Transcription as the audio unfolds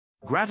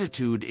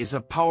Gratitude is a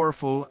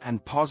powerful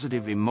and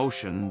positive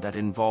emotion that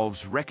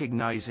involves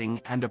recognizing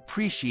and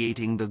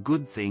appreciating the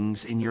good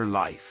things in your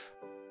life.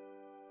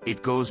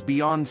 It goes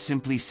beyond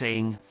simply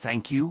saying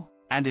thank you,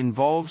 and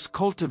involves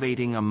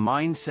cultivating a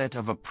mindset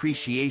of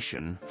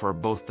appreciation for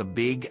both the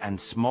big and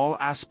small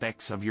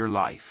aspects of your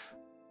life.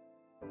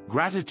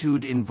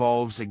 Gratitude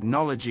involves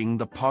acknowledging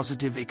the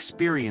positive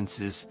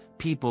experiences,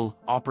 people,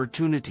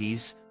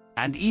 opportunities,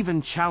 and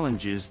even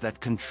challenges that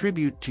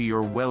contribute to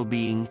your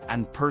well-being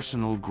and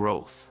personal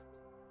growth.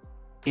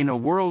 In a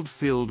world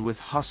filled with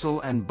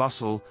hustle and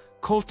bustle,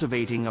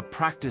 cultivating a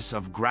practice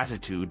of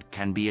gratitude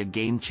can be a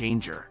game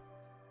changer.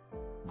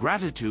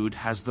 Gratitude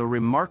has the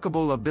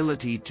remarkable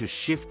ability to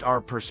shift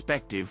our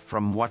perspective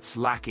from what's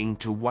lacking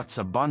to what's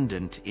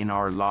abundant in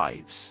our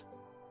lives.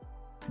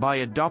 By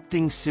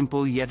adopting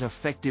simple yet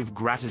effective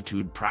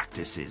gratitude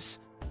practices,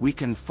 we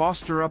can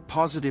foster a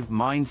positive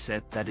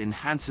mindset that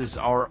enhances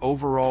our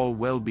overall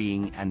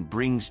well-being and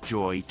brings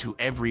joy to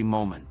every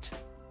moment.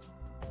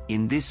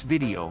 In this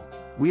video,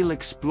 we'll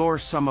explore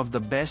some of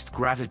the best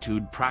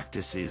gratitude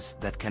practices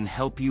that can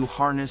help you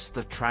harness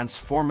the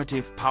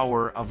transformative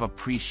power of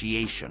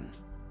appreciation.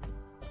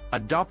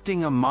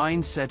 Adopting a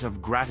mindset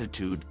of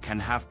gratitude can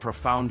have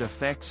profound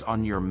effects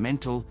on your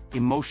mental,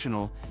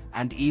 emotional,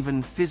 and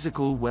even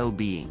physical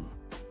well-being.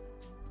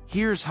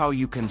 Here's how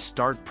you can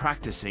start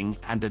practicing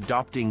and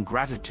adopting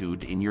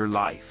gratitude in your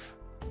life.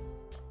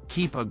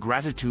 Keep a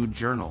gratitude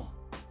journal.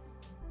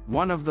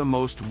 One of the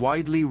most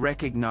widely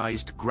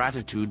recognized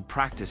gratitude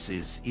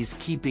practices is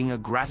keeping a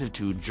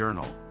gratitude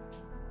journal.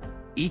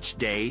 Each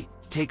day,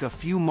 take a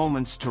few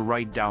moments to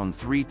write down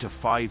 3 to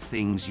 5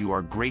 things you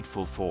are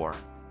grateful for.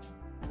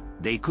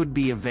 They could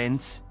be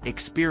events,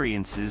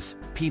 experiences,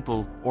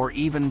 people, or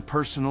even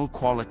personal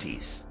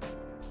qualities.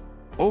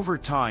 Over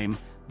time,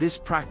 this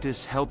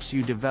practice helps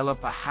you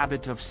develop a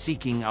habit of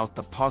seeking out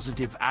the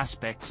positive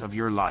aspects of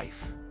your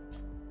life.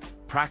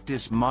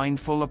 Practice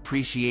mindful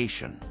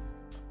appreciation.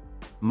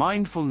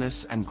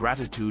 Mindfulness and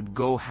gratitude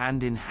go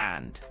hand in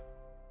hand.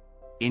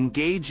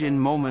 Engage in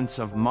moments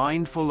of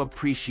mindful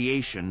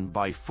appreciation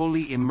by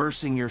fully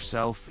immersing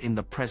yourself in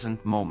the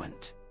present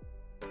moment.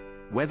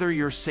 Whether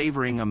you're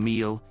savoring a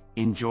meal,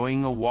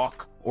 enjoying a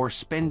walk, or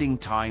spending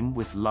time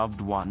with loved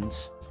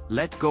ones,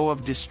 let go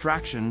of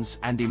distractions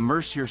and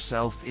immerse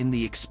yourself in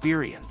the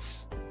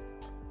experience.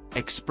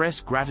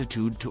 Express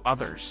gratitude to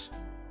others.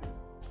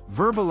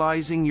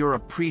 Verbalizing your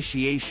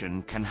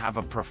appreciation can have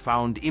a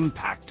profound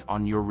impact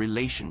on your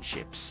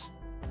relationships.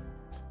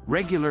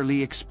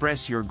 Regularly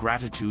express your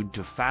gratitude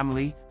to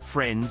family,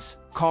 friends,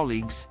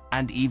 colleagues,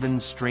 and even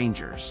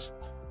strangers.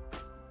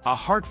 A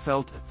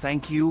heartfelt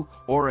thank you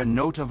or a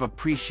note of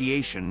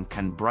appreciation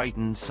can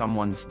brighten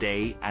someone's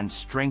day and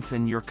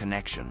strengthen your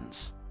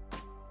connections.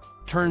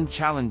 Turn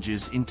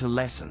challenges into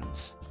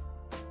lessons.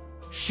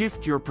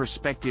 Shift your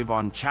perspective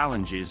on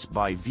challenges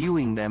by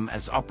viewing them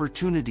as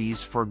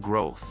opportunities for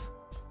growth.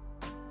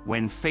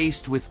 When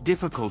faced with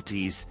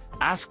difficulties,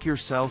 ask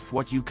yourself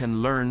what you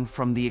can learn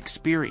from the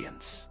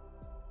experience.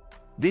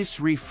 This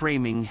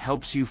reframing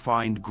helps you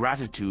find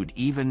gratitude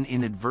even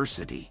in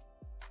adversity.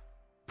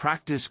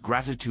 Practice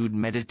gratitude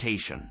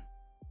meditation.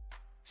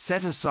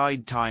 Set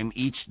aside time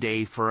each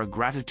day for a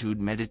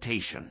gratitude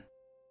meditation.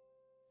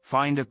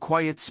 Find a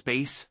quiet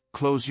space,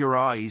 close your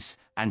eyes,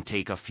 and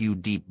take a few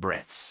deep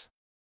breaths.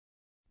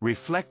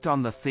 Reflect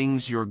on the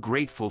things you're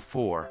grateful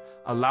for,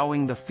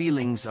 allowing the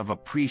feelings of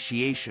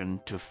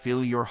appreciation to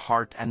fill your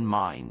heart and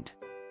mind.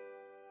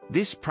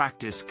 This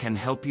practice can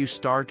help you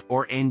start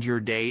or end your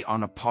day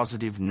on a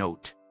positive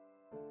note.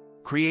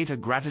 Create a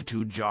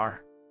gratitude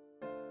jar.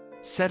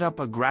 Set up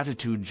a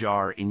gratitude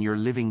jar in your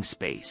living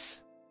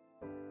space.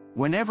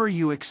 Whenever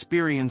you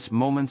experience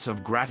moments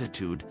of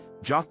gratitude,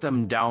 jot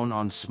them down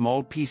on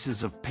small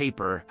pieces of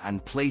paper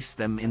and place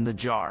them in the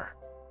jar.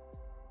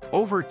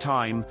 Over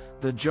time,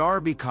 the jar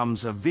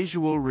becomes a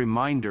visual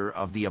reminder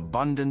of the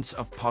abundance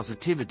of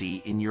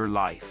positivity in your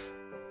life.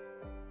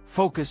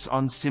 Focus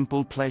on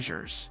simple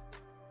pleasures.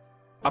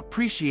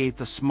 Appreciate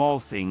the small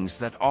things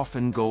that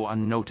often go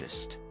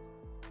unnoticed.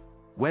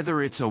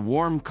 Whether it's a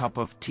warm cup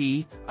of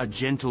tea, a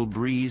gentle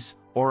breeze,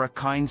 or a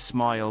kind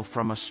smile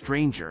from a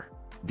stranger,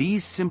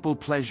 these simple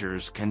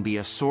pleasures can be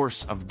a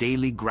source of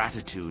daily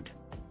gratitude.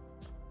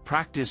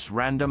 Practice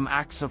random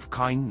acts of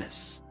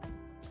kindness.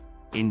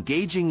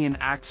 Engaging in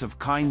acts of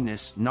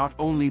kindness not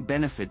only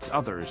benefits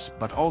others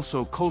but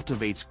also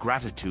cultivates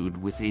gratitude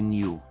within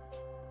you.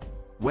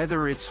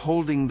 Whether it's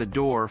holding the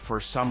door for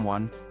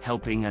someone,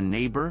 helping a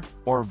neighbor,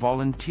 or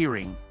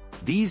volunteering,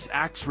 these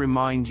acts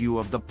remind you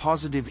of the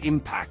positive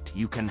impact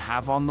you can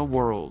have on the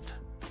world.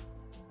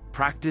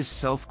 Practice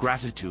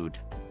self-gratitude.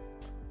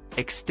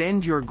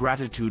 Extend your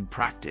gratitude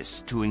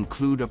practice to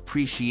include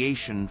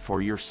appreciation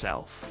for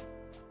yourself.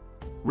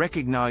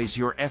 Recognize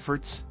your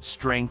efforts,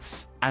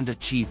 strengths, and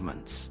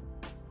achievements.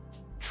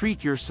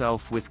 Treat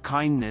yourself with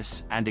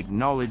kindness and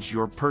acknowledge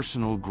your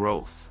personal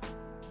growth.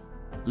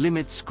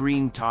 Limit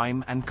screen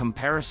time and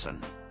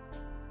comparison.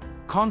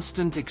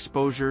 Constant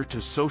exposure to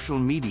social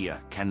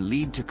media can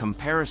lead to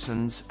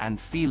comparisons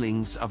and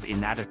feelings of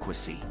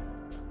inadequacy.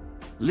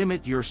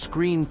 Limit your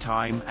screen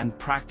time and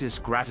practice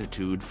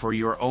gratitude for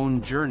your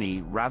own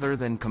journey rather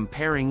than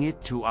comparing it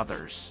to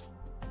others.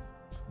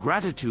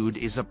 Gratitude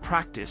is a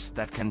practice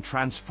that can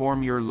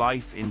transform your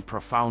life in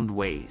profound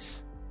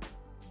ways.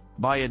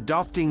 By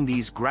adopting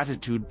these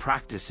gratitude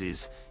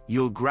practices,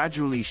 you'll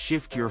gradually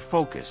shift your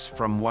focus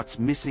from what's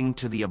missing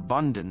to the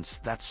abundance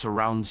that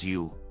surrounds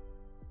you.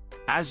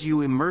 As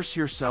you immerse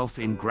yourself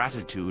in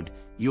gratitude,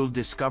 you'll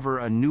discover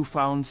a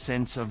newfound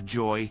sense of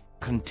joy,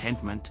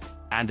 contentment,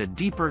 and a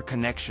deeper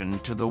connection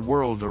to the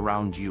world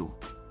around you.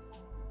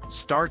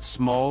 Start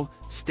small,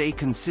 stay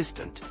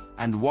consistent,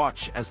 and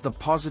watch as the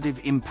positive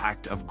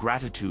impact of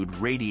gratitude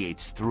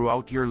radiates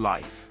throughout your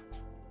life.